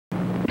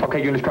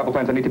Okay, units, travel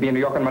plans. I need to be in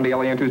New York on Monday,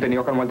 LA on Tuesday, New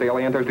York on Wednesday,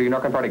 LA on Thursday, New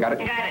York on Friday. Got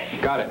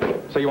it? Got it.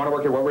 So you want to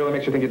work here. What really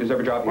makes you think you deserve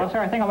a job here? Well, sir,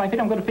 I think on my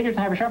feet I'm good at figures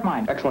and have a sharp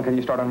mind. Excellent. Can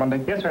you start on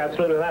Monday? Yes, sir,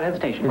 absolutely, without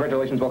hesitation.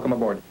 Congratulations. Welcome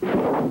aboard.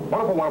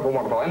 Wonderful, wonderful,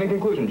 wonderful. And in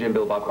conclusion, Jim,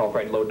 Bill, Bob, Call,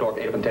 Fred, Load, Dork,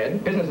 Ada, and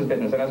Ted. Business is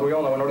business, and as we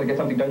all know, in order to get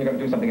something done, you got to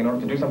do something. In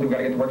order to do something, we got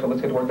to get to work. So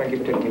let's get to work. Thank you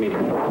for taking the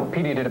meeting.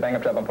 Pete, you did a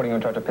bang-up job. I'm putting you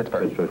in charge of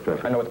Pittsburgh. Pittsburgh's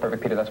perfect. I know it's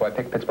perfect, Peter. That's why I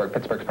picked Pittsburgh.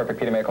 Pittsburgh's perfect.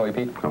 Peter, may I call you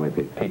Pete? Call me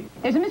Pete. Pete.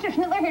 There's a Mr.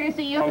 Schnittler here to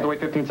see you. Tell him to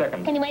wait 15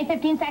 seconds. Can you wait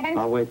 15 seconds?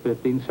 I'll wait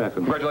 15 seconds.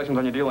 Congratulations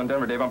on your deal in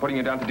Denver, Dave. I'm putting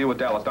you down to deal with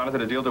Dallas. Don, is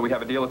it a deal? Do we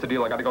have a deal? It's a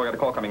deal. I got to go. I got a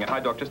call coming in. Hi,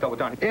 Doc. Just dealt with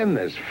Don. In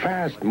this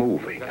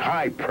fast-moving,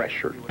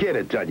 high-pressure,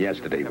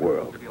 get-it-done-yesterday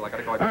world,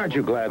 aren't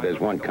you glad there's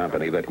one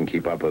company that can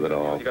keep up with it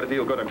all? You got a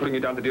deal. Good. I'm putting you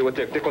down to deal with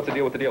Dick. Dick, what's the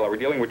deal with the deal? Are we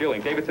dealing? We're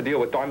dealing. Dave, it's a deal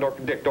with Don, Doc,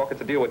 and Dick. Doc,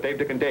 it's a deal with Dave,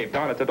 Dick, and Dave.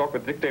 Don, it's a doc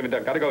with Dick, Dave, and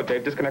Doug. Gotta go,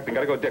 Dave. Disconnecting.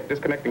 Gotta go, Dick.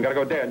 Disconnecting. Gotta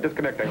go, Dan.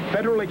 Disconnecting.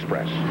 Federal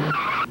Express.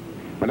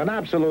 When it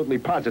absolutely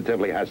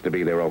positively has to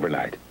be there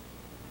overnight.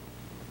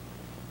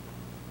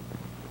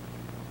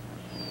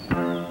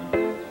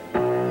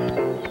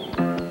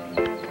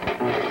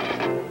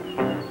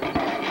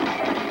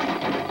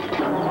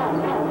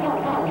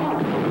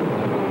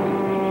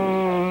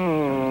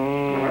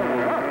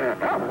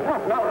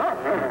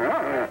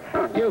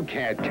 You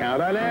can't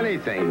count on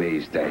anything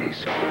these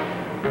days.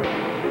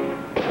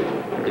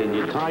 Did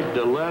you type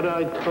the letter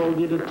I told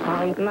you to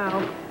type?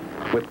 No.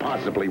 With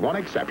possibly one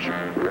exception.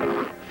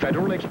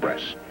 Federal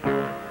Express.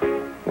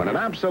 When it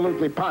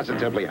absolutely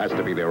positively has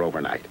to be there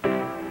overnight.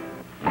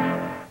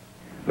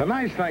 The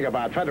nice thing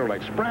about Federal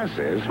Express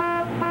is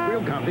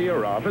we'll come to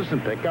your office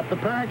and pick up the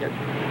package.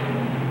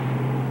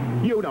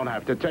 You don't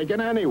have to take it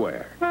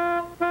anywhere.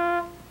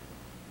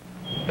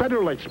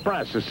 Federal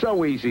Express is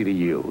so easy to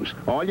use.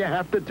 All you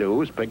have to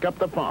do is pick up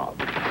the phone.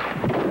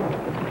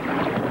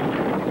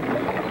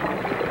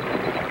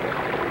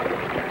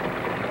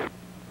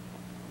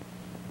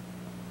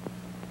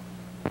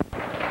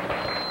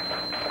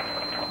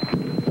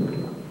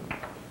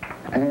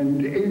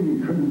 And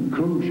in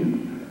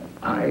conclusion,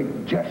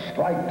 I'd just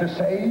like to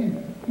say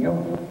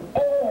you've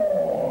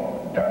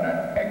all done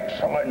an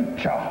excellent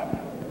job.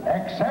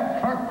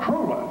 Except for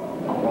Cruller.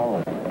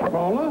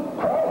 Crawler?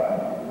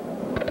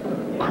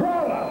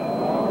 Cruller,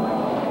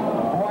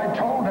 who I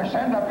told to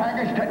send a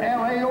package to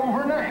L.A.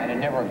 overnight. And it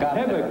never got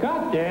there. Never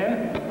got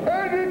there.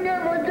 And it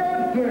never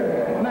got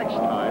there. Next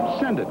time,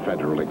 send it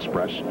Federal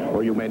Express,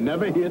 or you may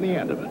never hear the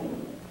end of it.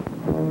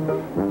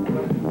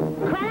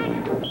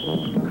 Craddock?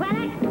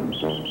 Craddock?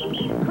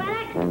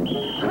 Craddock?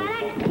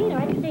 Craddock? Peter,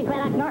 have you seen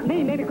Craddock? Not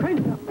me, maybe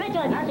Crenshaw.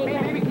 Crenshaw, have you seen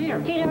Craddock? Maybe Peter.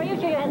 Peter, are you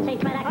sure you haven't seen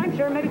Craddock? I'm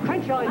sure maybe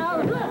Crenshaw.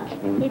 Oh, look!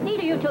 If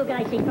either you two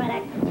guys see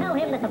Craddock, tell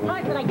him that the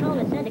parts that I told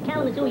him to send to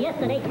Kalamazoo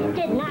yesterday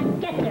did not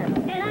get there.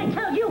 And I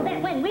tell you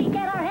that when we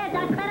get our heads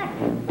on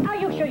Craddock, are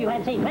you sure you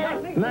haven't seen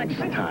Craddock? Next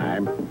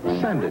time,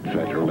 send it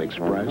Federal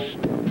Express.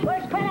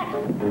 Where's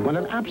Craddock? When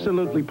it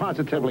absolutely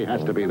positively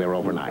has to be there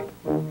overnight.